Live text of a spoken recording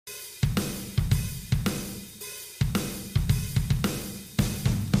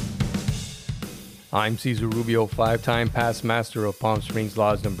I'm Cesar Rubio, 5-time past master of Palm Springs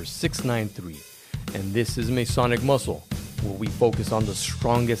Laws number 693, and this is Masonic Muscle, where we focus on the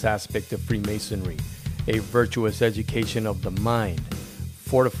strongest aspect of Freemasonry, a virtuous education of the mind,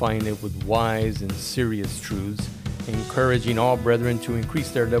 fortifying it with wise and serious truths, encouraging all brethren to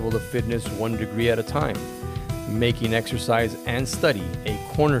increase their level of fitness 1 degree at a time, making exercise and study a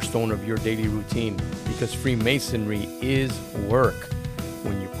cornerstone of your daily routine, because Freemasonry is work.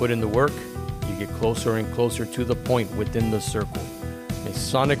 When you put in the work, you get closer and closer to the point within the circle.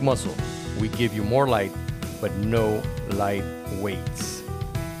 Masonic Muscle, we give you more light, but no light weights.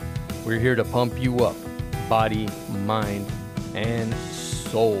 We're here to pump you up, body, mind, and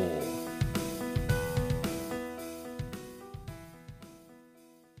soul.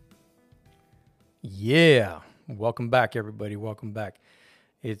 Yeah, welcome back, everybody. Welcome back.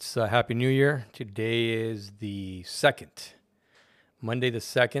 It's Happy New Year. Today is the 2nd. Monday the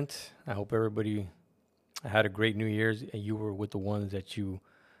 2nd. I hope everybody had a great New Year's and you were with the ones that you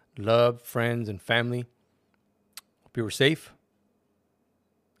love, friends and family. Hope you were safe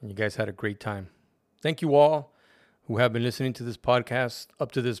and you guys had a great time. Thank you all who have been listening to this podcast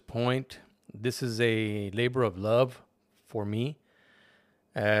up to this point. This is a labor of love for me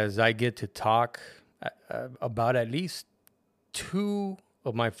as I get to talk about at least 2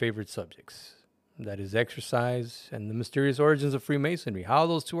 of my favorite subjects. That is exercise and the mysterious origins of Freemasonry. How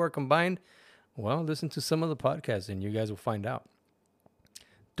those 2 are combined? Well, listen to some of the podcasts and you guys will find out.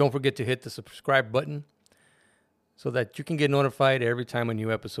 Don't forget to hit the subscribe button so that you can get notified every time a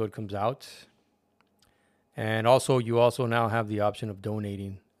new episode comes out. And also, you also now have the option of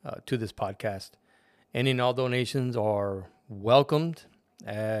donating to this podcast. Any and all donations are welcomed,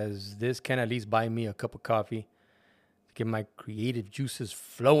 as this can at least buy me a cup of coffee to get my creative juices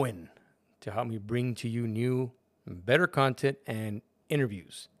flowing, to help me bring to you new and better content and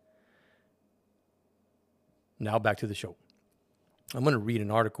interviews. Now back to the show. I'm going to read an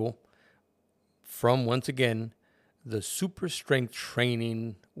article from, once again, the Super Strength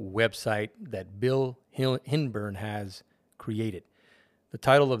Training website that Bill Hinburn has created. The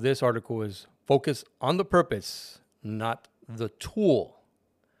title of this article is Focus on the Purpose, Not the Tool.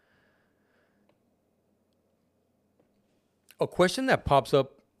 A question that pops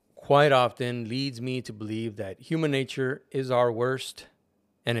up quite often leads me to believe that human nature is our worst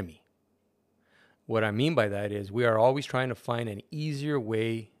enemy. What I mean by that is we are always trying to find an easier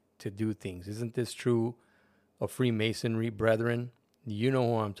way to do things. Isn't this true of Freemasonry, brethren? You know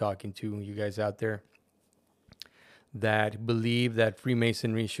who I'm talking to, you guys out there that believe that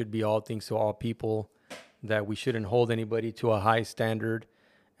Freemasonry should be all things to all people, that we shouldn't hold anybody to a high standard,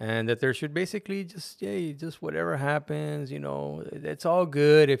 and that there should basically just whatever happens, it's all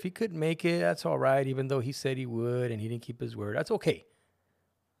good. If he couldn't make it, that's all right, even though he said he would and he didn't keep his word. That's okay.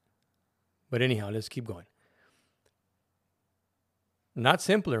 But anyhow, let's keep going. Not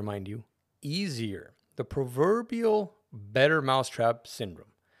simpler, mind you, easier. The proverbial better mousetrap syndrome.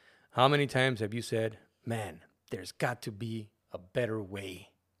 How many times have you said, man, there's got to be a better way?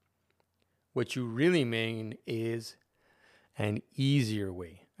 What you really mean is an easier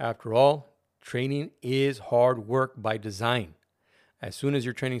way. After all, training is hard work by design. As soon as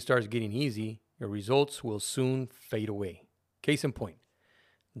your training starts getting easy, your results will soon fade away. Case in point,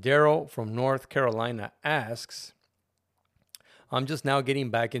 Daryl from North Carolina asks, I'm just now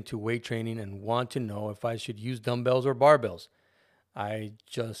getting back into weight training and want to know if I should use dumbbells or barbells. I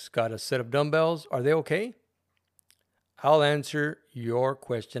just got a set of dumbbells. Are they okay? I'll answer your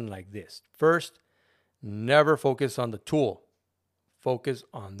question like this. First, never focus on the tool. Focus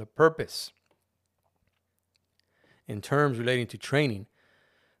on the purpose. In terms relating to training,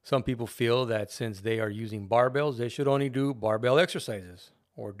 some people feel that since they are using barbells, they should only do barbell exercises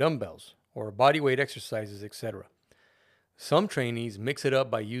or dumbbells or bodyweight exercises, etc. Some trainees mix it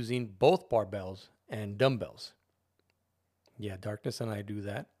up by using both barbells and dumbbells. Yeah, Darkness and I do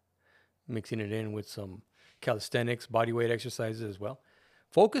that, mixing it in with some calisthenics, bodyweight exercises as well.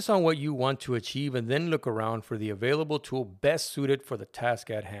 Focus on what you want to achieve and then look around for the available tool best suited for the task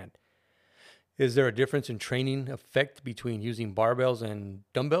at hand. Is there a difference in training effect between using barbells and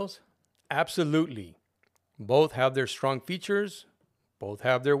dumbbells? Absolutely. Both have their strong features, both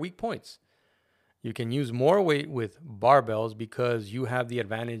have their weak points. You can use more weight with barbells because you have the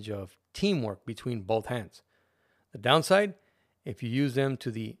advantage of teamwork between both hands. The downside, if you use them to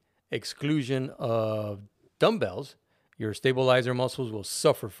the exclusion of dumbbells, your stabilizer muscles will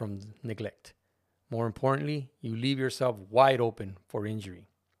suffer from neglect. More importantly, you leave yourself wide open for injury.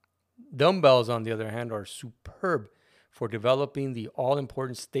 Dumbbells, on the other hand, are superb for developing the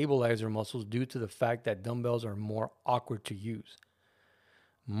all-important stabilizer muscles due to the fact that dumbbells are more awkward to use.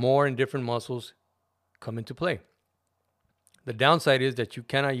 More and different muscles come into play. The downside is that you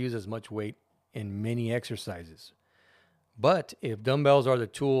cannot use as much weight in many exercises. But if dumbbells are the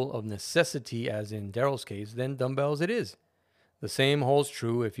tool of necessity, as in Daryl's case, then dumbbells it is. The same holds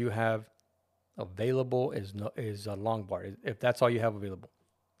true if you have available is a long bar. If that's all you have available,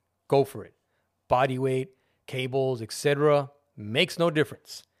 go for it. Body weight, cables, etc. makes no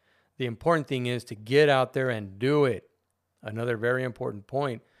difference. The important thing is to get out there and do it. Another very important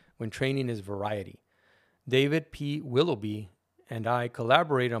point when training is variety. David P. Willoughby and I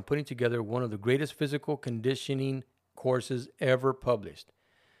collaborated on putting together one of the greatest physical conditioning courses ever published.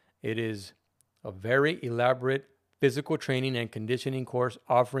 It is a very elaborate physical training and conditioning course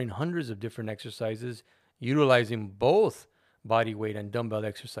offering hundreds of different exercises utilizing both body weight and dumbbell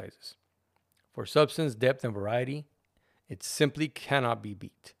exercises. For substance, depth, and variety, it simply cannot be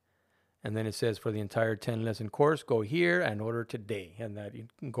beat. And then it says for the entire 10-lesson course, go here and order today. And that you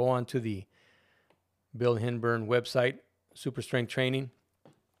can go on to the Bill Hinburn website, Super Strength Training,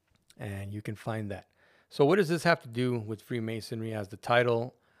 and you can find that. So what does this have to do with Freemasonry? As the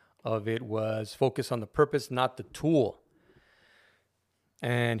title of it was, focus on the purpose, not the tool.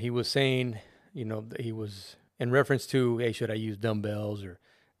 And he was saying, he was in reference to, hey, should I use dumbbells? Or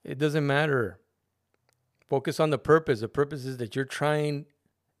it doesn't matter. Focus on the purpose. The purpose is that you're trying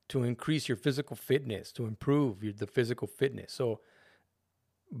to increase your physical fitness, to improve the physical fitness. So,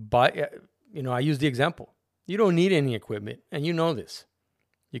 I use the example. You don't need any equipment, and you know this.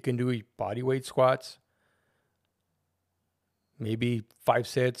 You can do body weight squats, maybe 5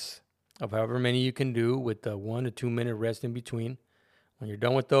 sets of however many you can do with the 1 to 2 minute rest in between. When you're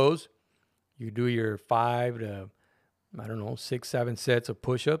done with those, you do your 5 to 6, 7 sets of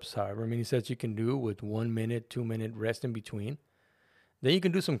push-ups, however many sets you can do with 1 minute, 2 minute rest in between. Then you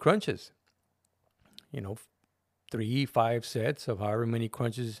can do some crunches. 3, 5 sets of however many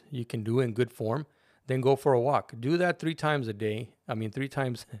crunches you can do in good form. Then go for a walk. Do that 3 times a day. 3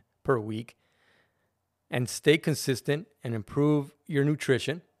 times per week. And stay consistent and improve your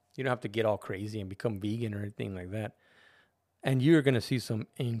nutrition. You don't have to get all crazy and become vegan or anything like that. And you're going to see some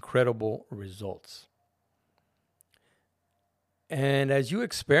incredible results. And as you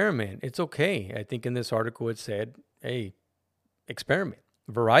experiment, it's okay. I think in this article it said, hey, experiment,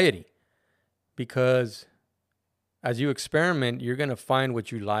 variety. Because as you experiment, you're going to find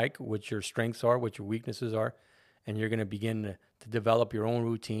what you like, what your strengths are, what your weaknesses are, and you're going to begin to develop your own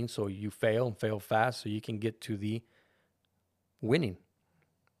routine so you fail and fail fast so you can get to the winning,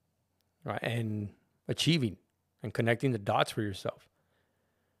 right? And achieving and connecting the dots for yourself.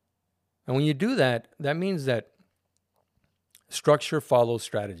 And when you do that, that means that structure follows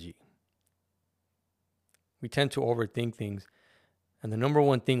strategy. We tend to overthink things. And the number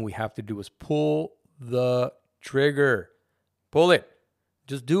one thing we have to do is pull the trigger. Pull it.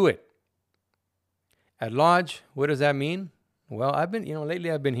 Just do it. At Lodge, what does that mean? Well, lately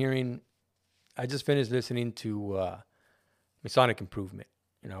I've been hearing, I just finished listening to Masonic Improvement.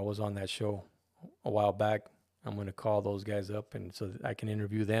 I was on that show a while back. I'm going to call those guys up and so that I can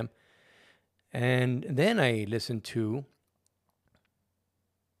interview them. And then I listened to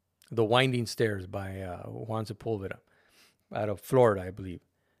The Winding Stairs by Juan Sepulveda out of Florida, I believe.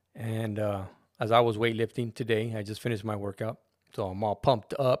 And as I was weightlifting today, I just finished my workout, so I'm all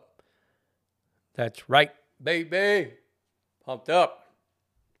pumped up. That's right, baby. Pumped up.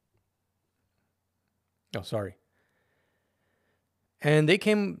 Oh, sorry. And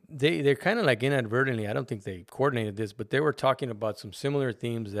they're kind of like inadvertently, I don't think they coordinated this, but they were talking about some similar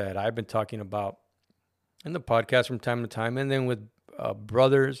themes that I've been talking about in the podcast from time to time, and then with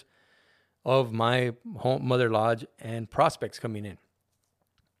brothers of my home Mother Lodge and prospects coming in.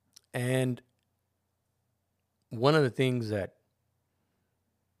 And one of the things that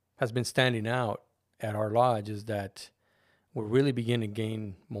has been standing out at our lodge is that we're really beginning to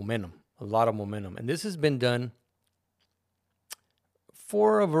gain momentum, a lot of momentum. And this has been done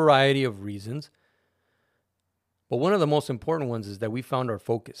for a variety of reasons. But one of the most important ones is that we found our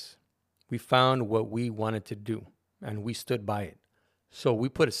focus. We found what we wanted to do, and we stood by it. So we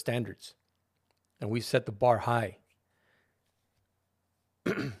put standards, and we set the bar high.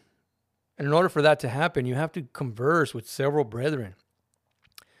 And in order for that to happen, you have to converse with several brethren,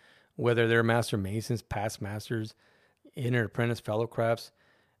 whether they're master masons, past masters, inner apprentice, fellow crafts.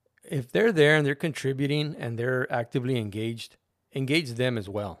 If they're there and they're contributing and they're actively engaged, engage them as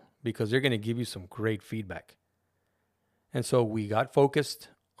well, because they're going to give you some great feedback. And so we got focused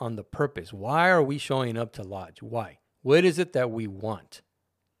on the purpose. Why are we showing up to Lodge? Why? What is it that we want?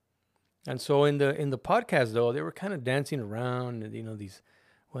 And so in the podcast, though, they were kind of dancing around, these,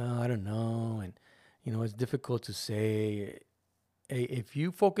 well, I don't know. And, it's difficult to say. Hey, if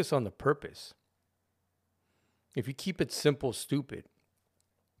you focus on the purpose, if you keep it simple, stupid,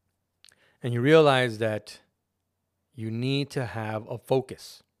 and you realize that you need to have a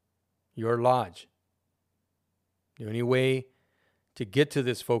focus, your lodge. The only way to get to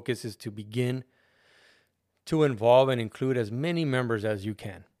this focus is to begin to involve and include as many members as you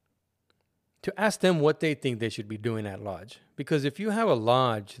can. To ask them what they think they should be doing at lodge. Because if you have a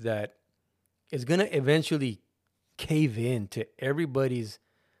lodge that is going to eventually cave in to everybody's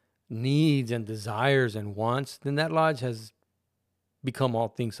needs and desires and wants, then that lodge has become all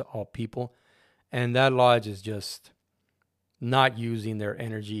things to all people. And that lodge is just not using their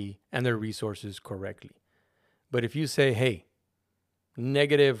energy and their resources correctly. But if you say, hey,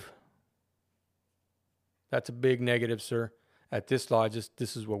 negative, that's a big negative, sir. At this lodge,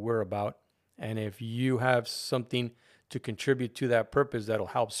 this is what we're about. And if you have something to contribute to that purpose that'll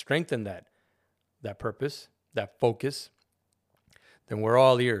help strengthen that purpose, that focus, then we're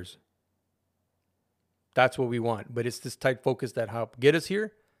all ears. That's what we want. But it's this tight focus that help get us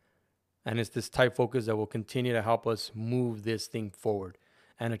here. And it's this tight focus that will continue to help us move this thing forward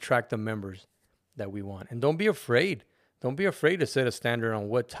and attract the members that we want. And don't be afraid. Don't be afraid to set a standard on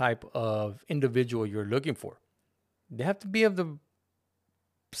what type of individual you're looking for. They have to be of the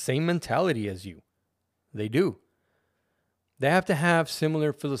same mentality as you. They do. They have to have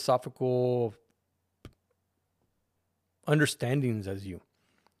similar philosophical understandings as you.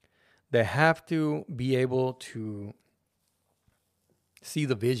 They have to be able to see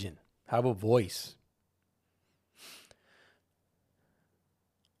the vision, have a voice.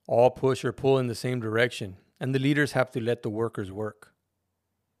 All push or pull in the same direction. And the leaders have to let the workers work.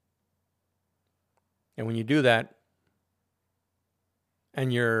 And when you do that,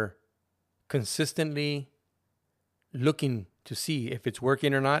 and you're consistently looking to see if it's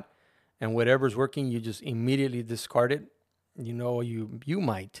working or not, and whatever's working, you just immediately discard it, you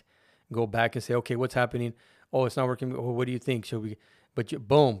might go back and say, okay, what's happening? Oh, it's not working. Oh, what do you think? But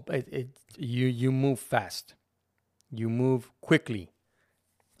boom, you move fast. You move quickly.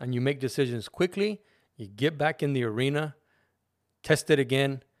 And you make decisions quickly. You get back in the arena, test it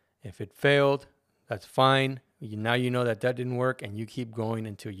again. If it failed, that's fine. Now you know that didn't work, and you keep going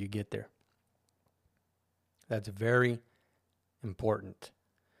until you get there. That's very important.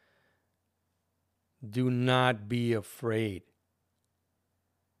 Do not be afraid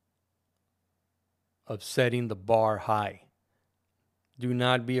of setting the bar high. Do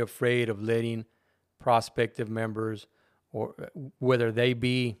not be afraid of letting prospective members, or whether they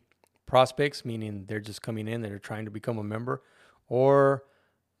be prospects, meaning they're just coming in, they're trying to become a member, or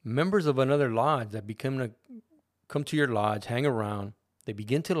members of another lodge that come to your lodge, hang around, they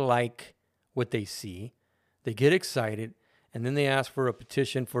begin to like what they see, they get excited, and then they ask for a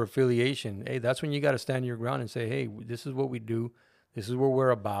petition for affiliation. Hey, that's when you got to stand your ground and say, hey, this is what we do. This is what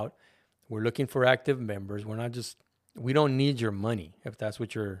we're about. We're looking for active members. We don't need your money if that's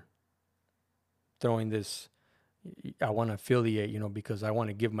what you're throwing this. I want to affiliate, because I want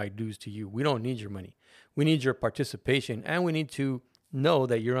to give my dues to you. We don't need your money. We need your participation, and we need to know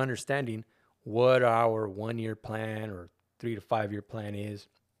that you're understanding what our 1-year plan or 3 to 5 year plan is,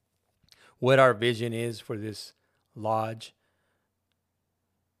 what our vision is for this lodge,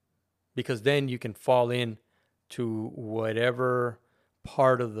 because then you can fall in to whatever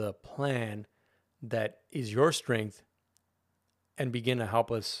part of the plan that is your strength and begin to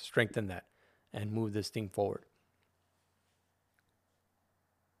help us strengthen that and move this thing forward.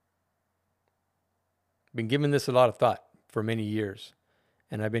 Been giving this a lot of thought for many years,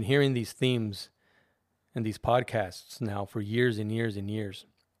 and I've been hearing these themes and these podcasts now for years and years and years.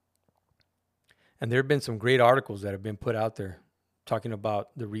 And there have been some great articles that have been put out there talking about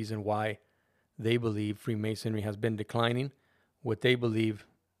the reason why they believe Freemasonry has been declining, what they believe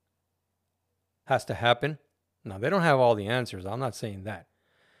has to happen. Now, they don't have all the answers. I'm not saying that.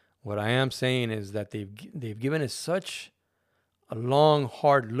 What I am saying is that they've given us such a long,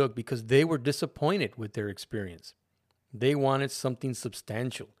 hard look because they were disappointed with their experience. They wanted something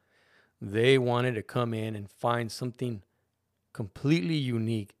substantial. They wanted to come in and find something completely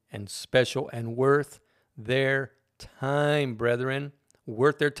unique and special and worth their time, brethren,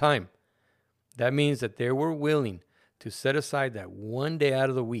 worth their time. That means that they were willing to set aside that one day out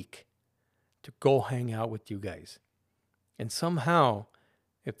of the week to go hang out with you guys. And somehow,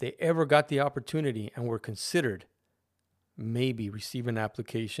 if they ever got the opportunity and were considered, maybe receive an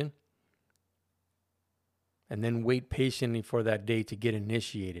application and then wait patiently for that day to get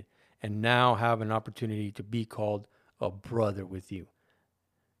initiated and now have an opportunity to be called a brother with you.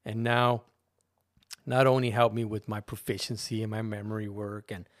 And now, not only help me with my proficiency and my memory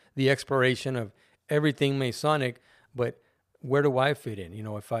work and the exploration of everything Masonic, but where do I fit in?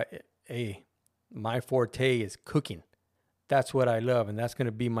 My forte is cooking. That's what I love, and that's going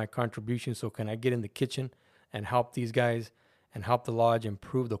to be my contribution. So can I get in the kitchen and help these guys and help the lodge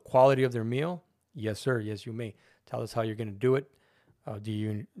improve the quality of their meal? Yes, sir. Yes, you may. Tell us how you're going to do it. Do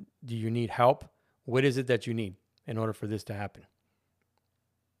you need help? What is it that you need in order for this to happen?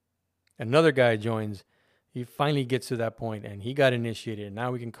 Another guy joins. He finally gets to that point, and he got initiated. And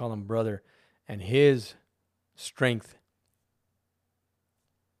now we can call him brother. And his strength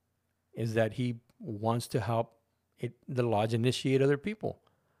is that he wants to help the lodge initiate other people.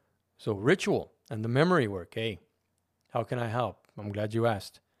 So ritual and the memory work. Hey, how can I help? I'm glad you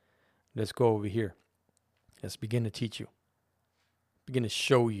asked. Let's go over here. Let's begin to teach you. Begin to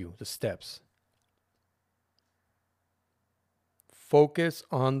show you the steps. Focus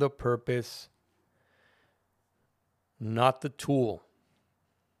on the purpose, not the tool.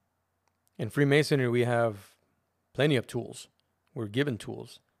 In Freemasonry, we have plenty of tools. We're given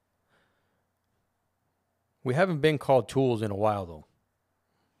tools. We haven't been called tools in a while, though,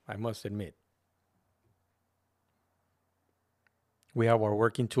 I must admit. We have our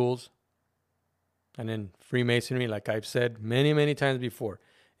working tools. And in Freemasonry, like I've said many, many times before,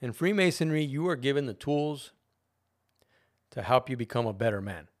 in Freemasonry, you are given the tools to help you become a better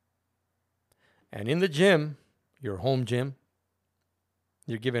man. And in the gym, your home gym,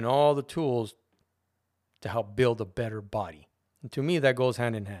 you're given all the tools to help build a better body. And to me, that goes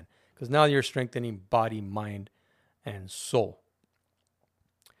hand in hand, because now you're strengthening body, mind, and soul.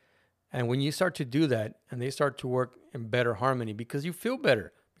 And when you start to do that, and they start to work in better harmony, because you feel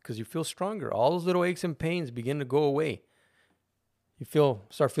better, because you feel stronger, all those little aches and pains begin to go away. You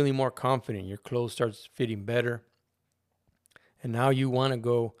start feeling more confident. Your clothes starts fitting better. And now you want to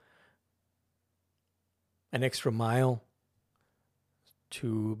go an extra mile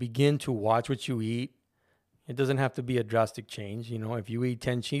to begin to watch what you eat. It doesn't have to be a drastic change. You know, if you eat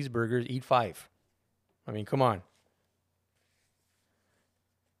 10 cheeseburgers, eat 5. I mean, come on.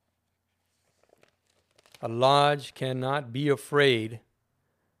 A lodge cannot be afraid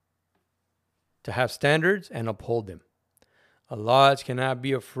to have standards and uphold them. A lodge cannot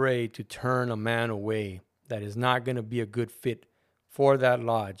be afraid to turn a man away that is not going to be a good fit for that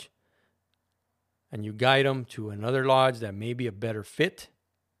lodge. And you guide them to another lodge that may be a better fit.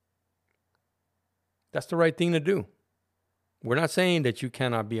 That's the right thing to do. We're not saying that you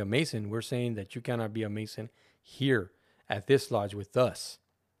cannot be a Mason. We're saying that you cannot be a Mason here at this lodge with us.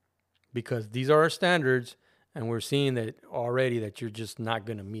 Because these are our standards, and we're seeing that already that you're just not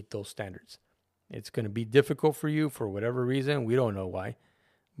going to meet those standards. It's going to be difficult for you for whatever reason. We don't know why.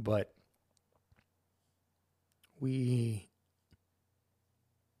 But we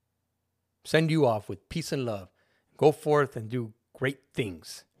send you off with peace and love. Go forth and do great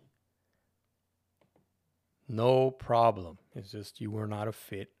things. No problem. It's just you were not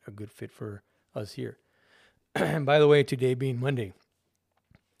a good fit for us here. And by the way, today being Monday,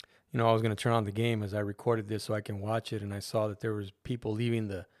 you know, I was going to turn on the game as I recorded this so I can watch it, and I saw that there was people leaving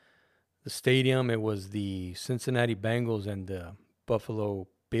the stadium. It was the Cincinnati Bengals and the Buffalo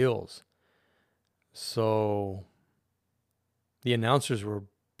Bills. So the announcers were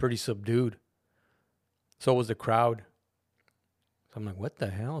pretty subdued. So was the crowd. So I'm like, what the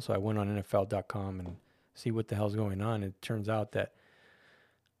hell? So I went on NFL.com and see what the hell's going on. It turns out that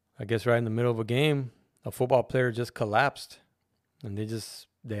I guess right in the middle of a game, a football player just collapsed, and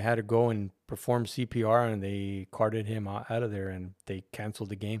they had to go and perform CPR, and they carted him out of there, and they canceled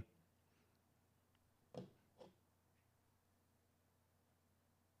the game.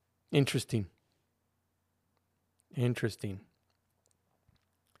 Interesting.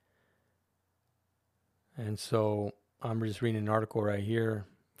 And so I'm just reading an article right here.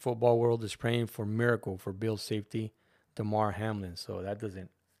 Football world is praying for miracle for Bill's safety, Damar Hamlin. So that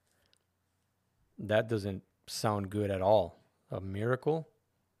doesn't sound good at all. A miracle?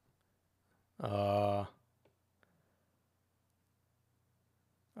 Wow.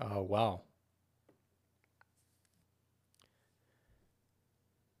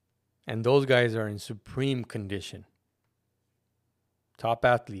 And those guys are in supreme condition. Top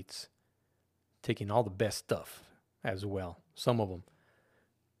athletes, taking all the best stuff as well. Some of them.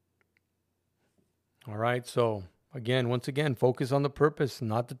 All right. So once again, focus on the purpose,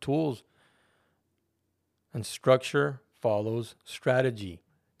 not the tools. And structure follows strategy.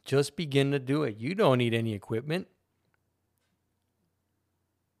 Just begin to do it. You don't need any equipment.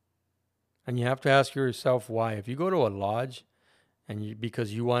 And you have to ask yourself why. If you go to a lodge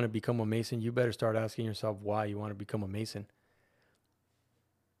because you want to become a Mason, you better start asking yourself why you want to become a Mason.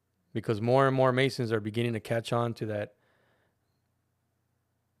 Because more and more Masons are beginning to catch on to that,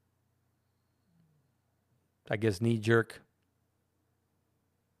 I guess, knee-jerk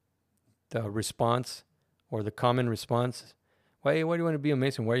response or the common response. Why do you want to be a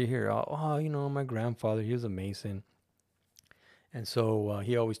Mason? Why are you here? Oh, my grandfather, he was a Mason. And so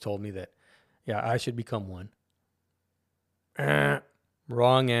he always told me that, yeah, I should become one.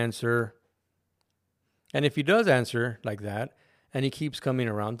 Wrong answer. And if he does answer like that and he keeps coming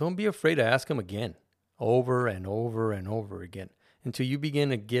around, don't be afraid to ask him again, over and over and over again, until you begin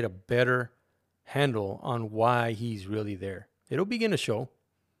to get a better handle on why he's really there. It'll begin to show.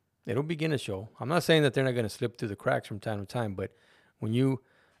 I'm not saying that they're not going to slip through the cracks from time to time, but when you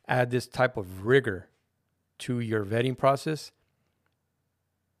add this type of rigor to your vetting process,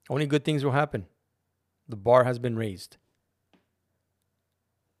 only good things will happen. The bar has been raised.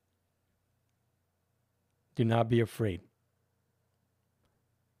 Do not be afraid.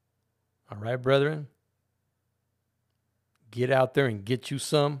 All right, brethren? Get out there and get you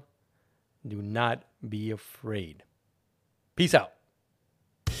some. Do not be afraid. Peace out.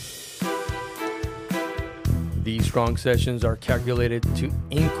 These strong sessions are calculated to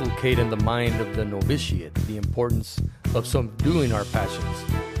inculcate in the mind of the novitiate the importance of subduing our passions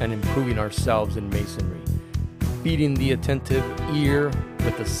and improving ourselves in Masonry, feeding the attentive ear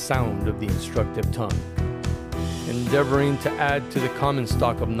with the sound of the instructive tongue, endeavoring to add to the common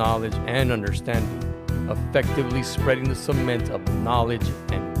stock of knowledge and understanding, effectively spreading the cement of knowledge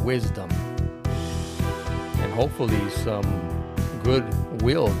and wisdom, and hopefully some good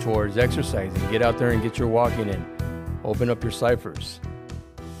will towards exercising. Get out there and get your walking in. Open up your ciphers.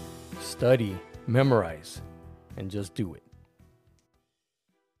 Study, memorize, and just do it.